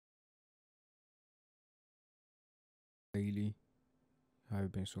Lately,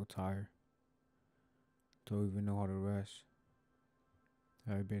 I've been so tired. Don't even know how to rest.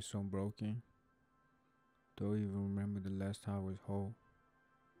 I've been so broken. Don't even remember the last time I was whole.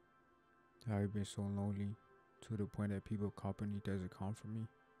 I've been so lonely to the point that people company doesn't come for me.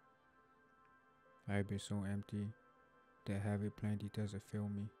 I've been so empty that having plenty doesn't fill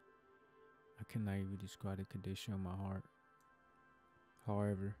me. I cannot even describe the condition of my heart.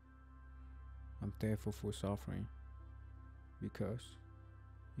 However, I'm thankful for suffering because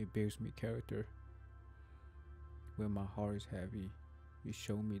it builds me character. When my heart is heavy, you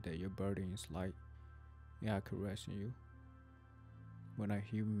show me that your burden is light and I can rest in you. When I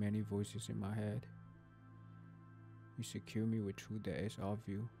hear many voices in my head, you secure me with truth that is of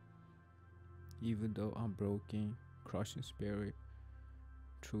you. Even though I'm broken, crushed in spirit,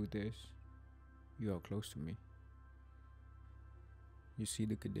 through this, you are close to me. You see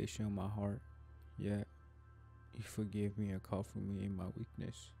the condition of my heart, yet you forgive me and comfort me in my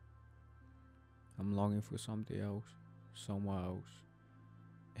weakness. I'm longing for something else, someone else,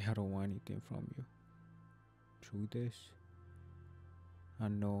 and I don't want anything from you. Through this, I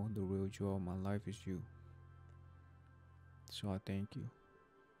know the real joy of my life is you. So I thank you.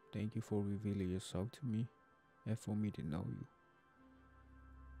 Thank you for revealing yourself to me and for me to know you.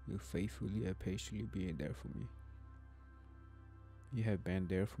 You faithfully and patiently being there for me. You have been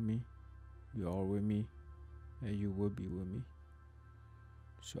there for me, you are with me, and you will be with me.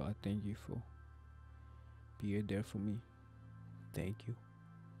 So I thank you for being there for me. Thank you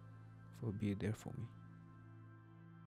for being there for me.